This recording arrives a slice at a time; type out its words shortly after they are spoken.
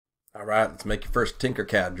All right, let's make your first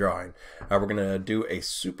TinkerCAD drawing. We're going to do a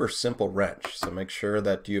super simple wrench. So make sure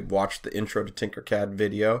that you've watched the intro to TinkerCAD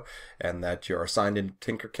video and that you're signed into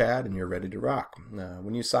TinkerCAD and you're ready to rock.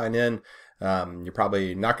 When you sign in, you're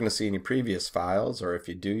probably not going to see any previous files, or if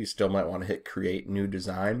you do, you still might want to hit Create New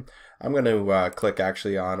Design. I'm going to click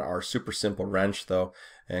actually on our super simple wrench though,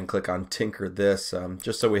 and click on Tinker This,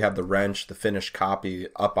 just so we have the wrench, the finished copy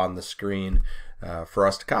up on the screen for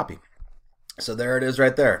us to copy. So there it is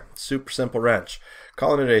right there, super simple wrench.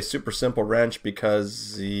 Calling it a super simple wrench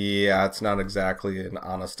because, yeah, it's not exactly an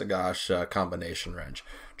honest to gosh combination wrench.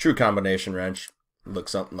 True combination wrench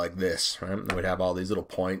looks something like this, right? We'd have all these little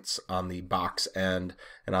points on the box end,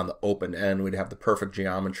 and on the open end we'd have the perfect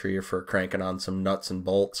geometry for cranking on some nuts and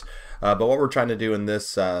bolts. But what we're trying to do in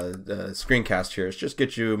this screencast here is just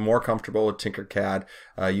get you more comfortable with TinkerCAD,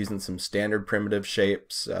 using some standard primitive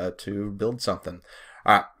shapes to build something.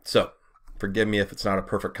 All right, so forgive me if it's not a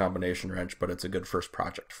perfect combination wrench, but it's a good first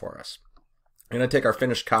project for us. I'm going to take our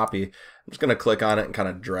finished copy. I'm just going to click on it and kind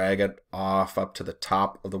of drag it off up to the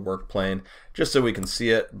top of the work plane just so we can see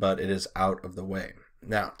it, but it is out of the way.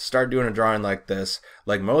 Now, to start doing a drawing like this,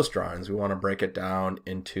 like most drawings, we want to break it down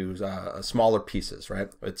into smaller pieces, right?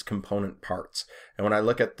 It's component parts. And when I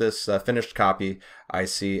look at this finished copy, I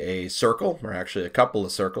see a circle, or actually a couple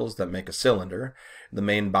of circles that make a cylinder. The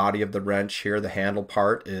main body of the wrench here, the handle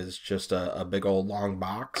part, is just a big old long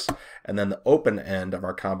box. And then the open end of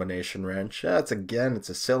our combination wrench, it's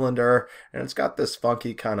a cylinder, and it's got this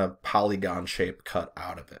funky kind of polygon shape cut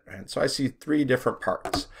out of it. Right? So I see three different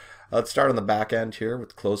parts. Let's start on the back end here with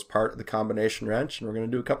the closed part of the combination wrench, and we're going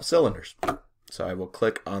to do a couple cylinders. So I will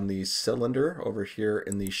click on the cylinder over here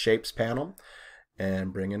in the shapes panel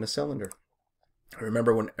and bring in a cylinder.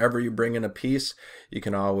 Remember, whenever you bring in a piece, you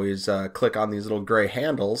can always click on these little gray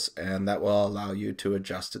handles, and that will allow you to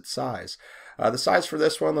adjust its size. The size for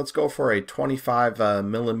this one, let's go for a 25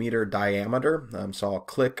 millimeter diameter. So I'll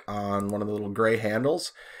click on one of the little gray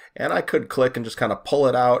handles, and I could click and just kind of pull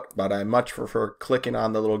it out, but I much prefer clicking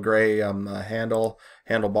on the little gray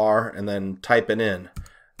handlebar and then typing in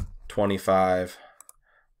 25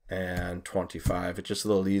 and 25. It's just a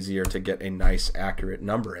little easier to get a nice accurate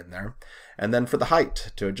number in there. And then for the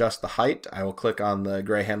height, to adjust the height, I will click on the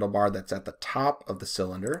gray handlebar that's at the top of the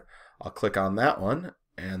cylinder. I'll click on that one,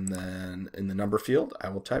 and then in the number field I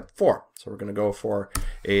will type 4. So we're going to go for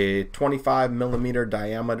a 25 millimeter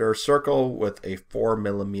diameter circle with a 4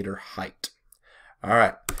 millimeter height.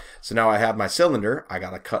 Alright, so now I have my cylinder. I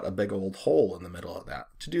got to cut a big old hole in the middle of that.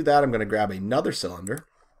 To do that, I'm going to grab another cylinder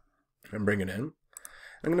and bring it in.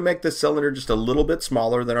 I'm going to make this cylinder just a little bit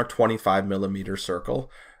smaller than our 25 millimeter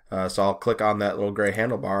circle. So I'll click on that little gray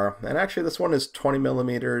handlebar, and actually this one is 20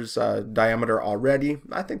 millimeters diameter already.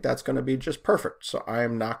 I think that's going to be just perfect, so I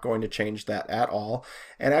am not going to change that at all.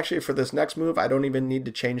 And actually for this next move, I don't even need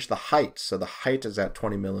to change the height. So the height is at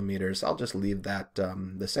 20 millimeters. I'll just leave that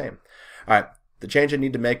the same. All right. The change I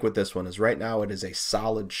need to make with this one is right now it is a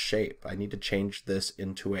solid shape. I need to change this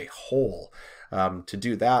into a hole. To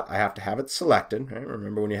do that, I have to have it selected. Right?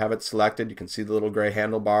 Remember, when you have it selected, you can see the little gray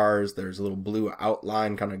handlebars. There's a little blue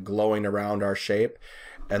outline kind of glowing around our shape.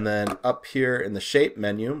 And then up here in the shape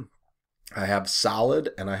menu, I have solid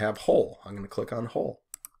and I have hole. I'm going to click on hole.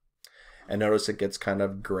 And notice it gets kind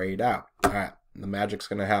of grayed out. All right. The magic's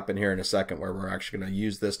going to happen here in a second where we're actually going to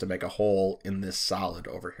use this to make a hole in this solid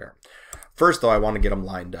over here. First, though, I want to get them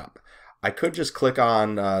lined up. I could just click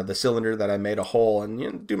on the cylinder that I made a hole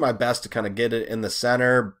and do my best to kind of get it in the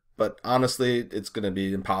center, but honestly, it's going to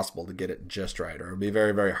be impossible to get it just right, or it'll be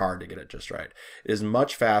very, very hard to get it just right. It is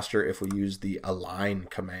much faster if we use the align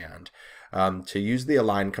command. To use the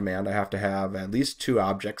align command, I have to have at least 2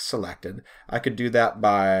 objects selected. I could do that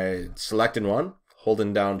by selecting one,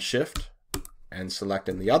 holding down Shift, and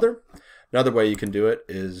selecting the other. Another way you can do it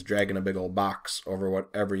is dragging a big old box over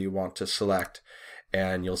whatever you want to select,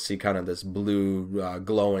 and you'll see kind of this blue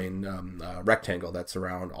glowing rectangle that's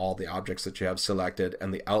around all the objects that you have selected,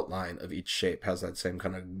 and the outline of each shape has that same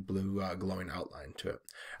kind of blue glowing outline to it.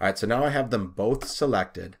 All right, so now I have them both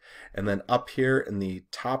selected, and then up here in the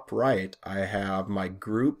top right I have my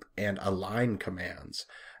group and align commands.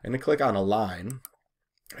 I'm going to click on align,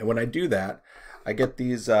 and when I do that, I get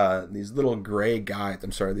these little gray guides.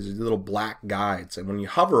 I'm sorry, these little black guides. And when you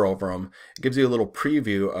hover over them, it gives you a little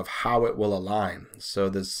preview of how it will align. So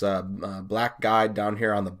this black guide down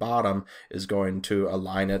here on the bottom is going to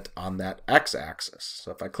align it on that x-axis. So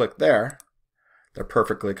if I click there, they're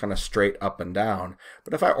perfectly kind of straight up and down.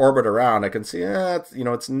 But if I orbit around, I can see,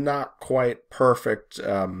 it's not quite perfect,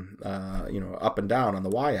 up and down on the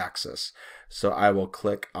y-axis. So I will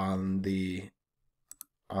click on the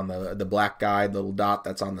on the black guide, the little dot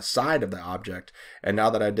that's on the side of the object. And now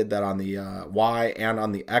that I did that on the Y and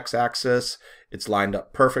on the X axis, it's lined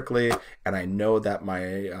up perfectly, and I know that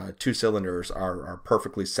my two cylinders are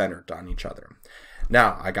perfectly centered on each other.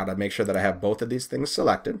 Now I got to make sure that I have both of these things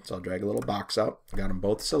selected, so I'll drag a little box out. I got them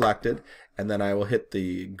both selected, and then I will hit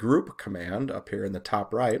the group command up here in the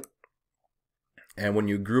top right. And when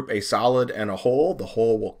you group a solid and a hole, the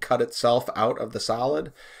hole will cut itself out of the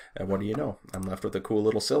solid. And what do you know? I'm left with a cool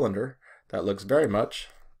little cylinder that looks very much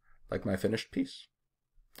like my finished piece.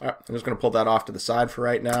 All right, I'm just going to pull that off to the side for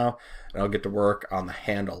right now, and I'll get to work on the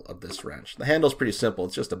handle of this wrench. The handle is pretty simple.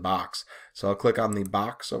 It's just a box. So I'll click on the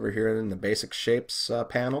box over here in the basic shapes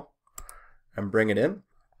panel and bring it in.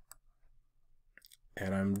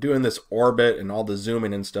 And I'm doing this orbit and all the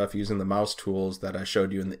zooming and stuff using the mouse tools that I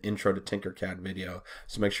showed you in the intro to TinkerCAD video.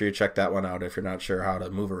 So make sure you check that one out if you're not sure how to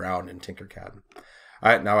move around in TinkerCAD.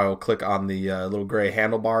 All right, now I will click on the little gray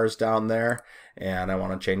handlebars down there, and I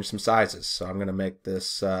want to change some sizes. So I'm going to make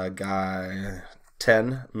this guy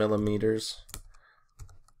 10 millimeters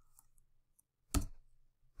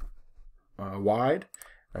wide.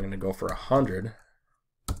 I'm going to go for 100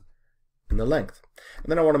 in the length.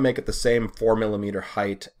 And then I want to make it the same 4 millimeter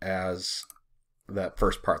height as that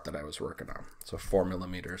first part that I was working on. So 4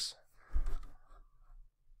 millimeters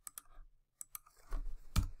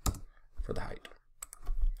for the height.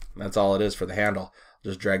 And that's all it is for the handle.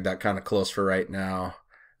 Just drag that kind of close for right now,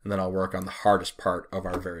 and then I'll work on the hardest part of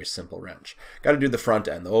our very simple wrench. Got to do the front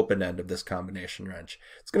end, the open end of this combination wrench.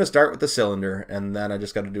 It's going to start with the cylinder, and then I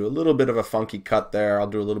just got to do a little bit of a funky cut there. I'll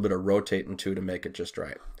do a little bit of rotating too to make it just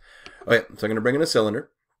right. Okay, so I'm going to bring in a cylinder.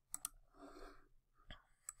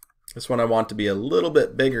 This one I want to be a little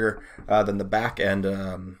bit bigger than the back end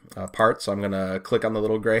part, so I'm going to click on the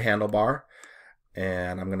little gray handlebar,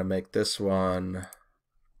 and I'm going to make this one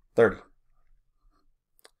 30.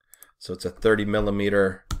 So it's a 30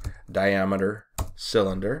 millimeter diameter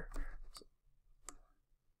cylinder.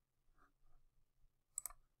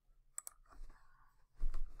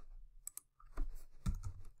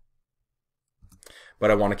 But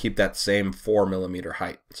I want to keep that same 4 millimeter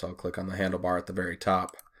height. So I'll click on the handlebar at the very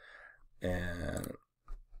top and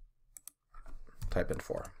type in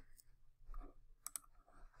 4.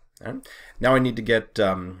 All right. Now I need to get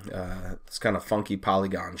this kind of funky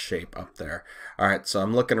polygon shape up there. All right, so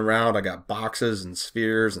I'm looking around. I got boxes and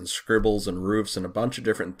spheres and scribbles and roofs and a bunch of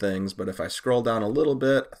different things. But if I scroll down a little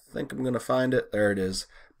bit, I think I'm going to find it. There it is,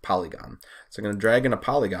 polygon. So I'm going to drag in a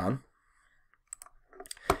polygon.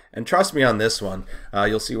 And trust me on this one,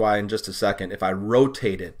 you'll see why in just a second. If I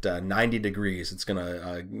rotate it 90 degrees, it's going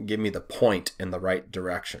to give me the point in the right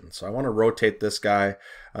direction. So I want to rotate this guy.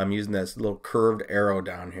 I'm using this little curved arrow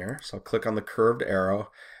down here. So I'll click on the curved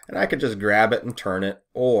arrow, and I can just grab it and turn it,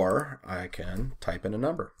 or I can type in a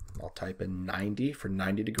number. I'll type in 90 for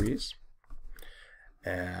 90 degrees.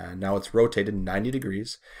 And now it's rotated 90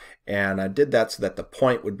 degrees. And I did that so that the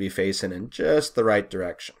point would be facing in just the right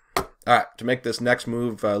direction. All right, to make this next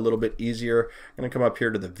move a little bit easier, I'm going to come up here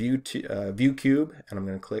to the view cube, and I'm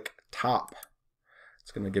going to click top.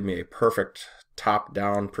 It's going to give me a perfect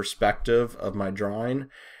top-down perspective of my drawing,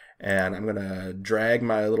 and I'm going to drag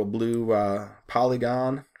my little blue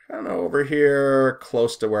polygon kind of over here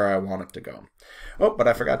close to where I want it to go. Oh, but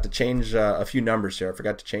I forgot to change a few numbers here. I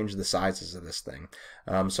forgot to change the sizes of this thing.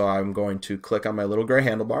 So I'm going to click on my little gray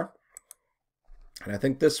handlebar, and I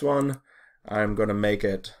think this one, I'm going to make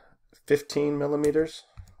it 15 millimeters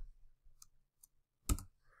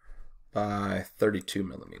by 32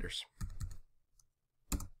 millimeters.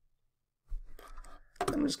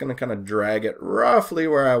 I'm just going to kind of drag it roughly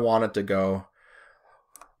where I want it to go.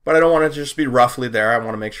 But I don't want it to just be roughly there. I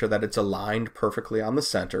want to make sure that it's aligned perfectly on the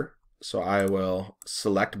center. So I will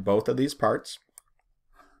select both of these parts,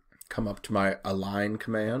 come up to my align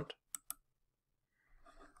command,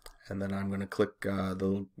 and then I'm going to click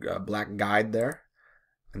the black guide there.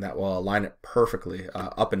 And that will align it perfectly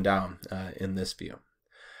up and down in this view.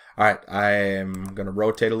 All right, I'm going to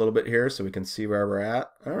rotate a little bit here so we can see where we're at.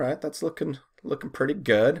 All right, that's looking pretty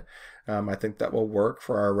good. I think that will work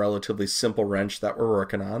for our relatively simple wrench that we're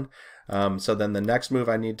working on. So then the next move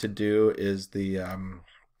I need to do is the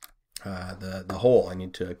hole. I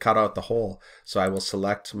need to cut out the hole. So I will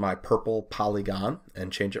select my purple polygon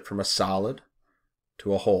and change it from a solid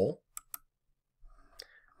to a hole.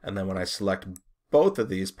 And then when I select both of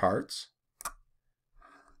these parts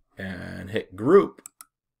and hit group,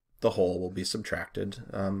 the hole will be subtracted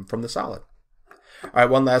from the solid. All right,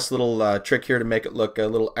 one last little trick here to make it look a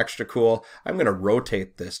little extra cool. I'm going to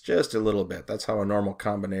rotate this just a little bit. That's how a normal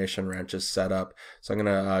combination wrench is set up. So I'm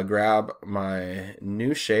going to grab my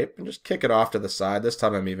new shape and just kick it off to the side. This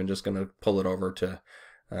time I'm even just going to pull it over to,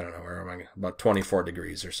 I don't know, where am I? About 24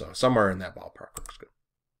 degrees or so. Somewhere in that ballpark. Looks good.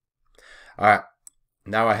 All right.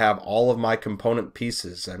 Now I have all of my component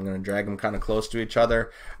pieces. I'm going to drag them kind of close to each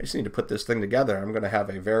other. I just need to put this thing together. I'm going to have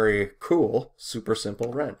a very cool, super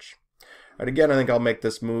simple wrench. All right, again, I think I'll make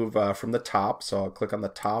this move from the top. So I'll click on the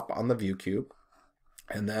top on the view cube.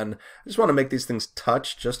 And then I just want to make these things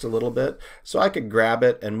touch just a little bit. So I could grab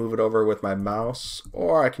it and move it over with my mouse,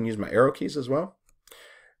 or I can use my arrow keys as well.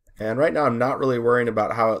 And right now I'm not really worrying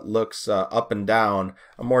about how it looks up and down.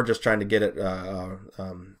 I'm more just trying to get it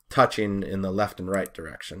touching in the left and right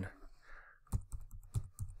direction.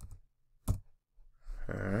 All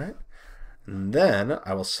right. And then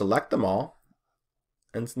I will select them all.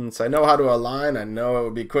 And since I know how to align, I know it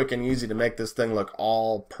would be quick and easy to make this thing look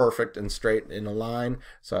all perfect and straight in a line.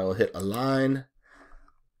 So I will hit Align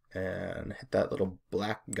and hit that little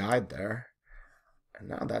black guide there. And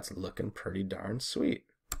now that's looking pretty darn sweet.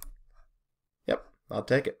 Yep, I'll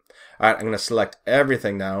take it. All right, I'm going to select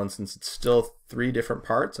everything now, and since it's still 3 different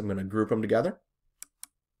parts, I'm going to group them together.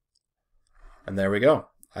 And there we go.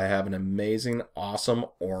 I have an amazing, awesome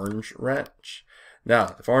orange wrench.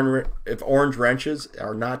 Now, if orange wrenches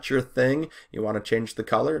are not your thing, you want to change the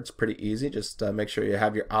color, it's pretty easy. Just make sure you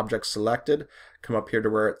have your object selected. Come up here to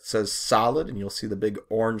where it says solid, and you'll see the big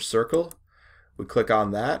orange circle. We click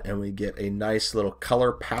on that, and we get a nice little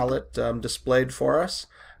color palette displayed for us.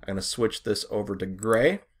 I'm going to switch this over to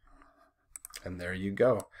gray, and there you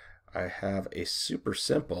go. I have a super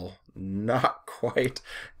simple, not quite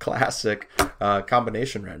classic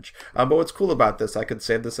combination wrench. But what's cool about this, I could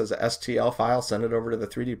save this as a STL file, send it over to the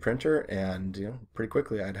 3D printer, and pretty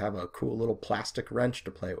quickly I'd have a cool little plastic wrench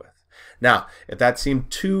to play with. Now, if that seemed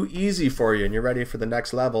too easy for you and you're ready for the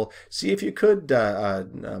next level, see if you could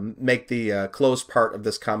make the closed part of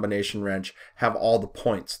this combination wrench have all the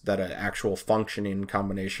points that an actual functioning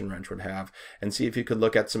combination wrench would have, and see if you could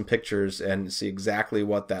look at some pictures and see exactly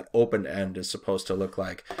what that open end is supposed to look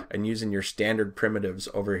like, and using your standard primitives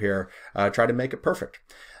over here, try to make it perfect.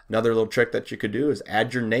 Another little trick that you could do is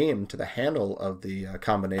add your name to the handle of the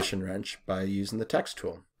combination wrench by using the text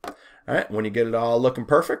tool. All right, when you get it all looking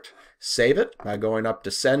perfect, save it by going up to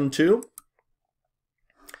Send To.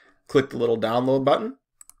 Click the little download button.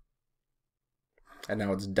 And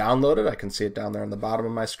now it's downloaded. I can see it down there on the bottom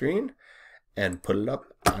of my screen. And put it up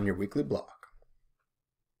on your weekly blog.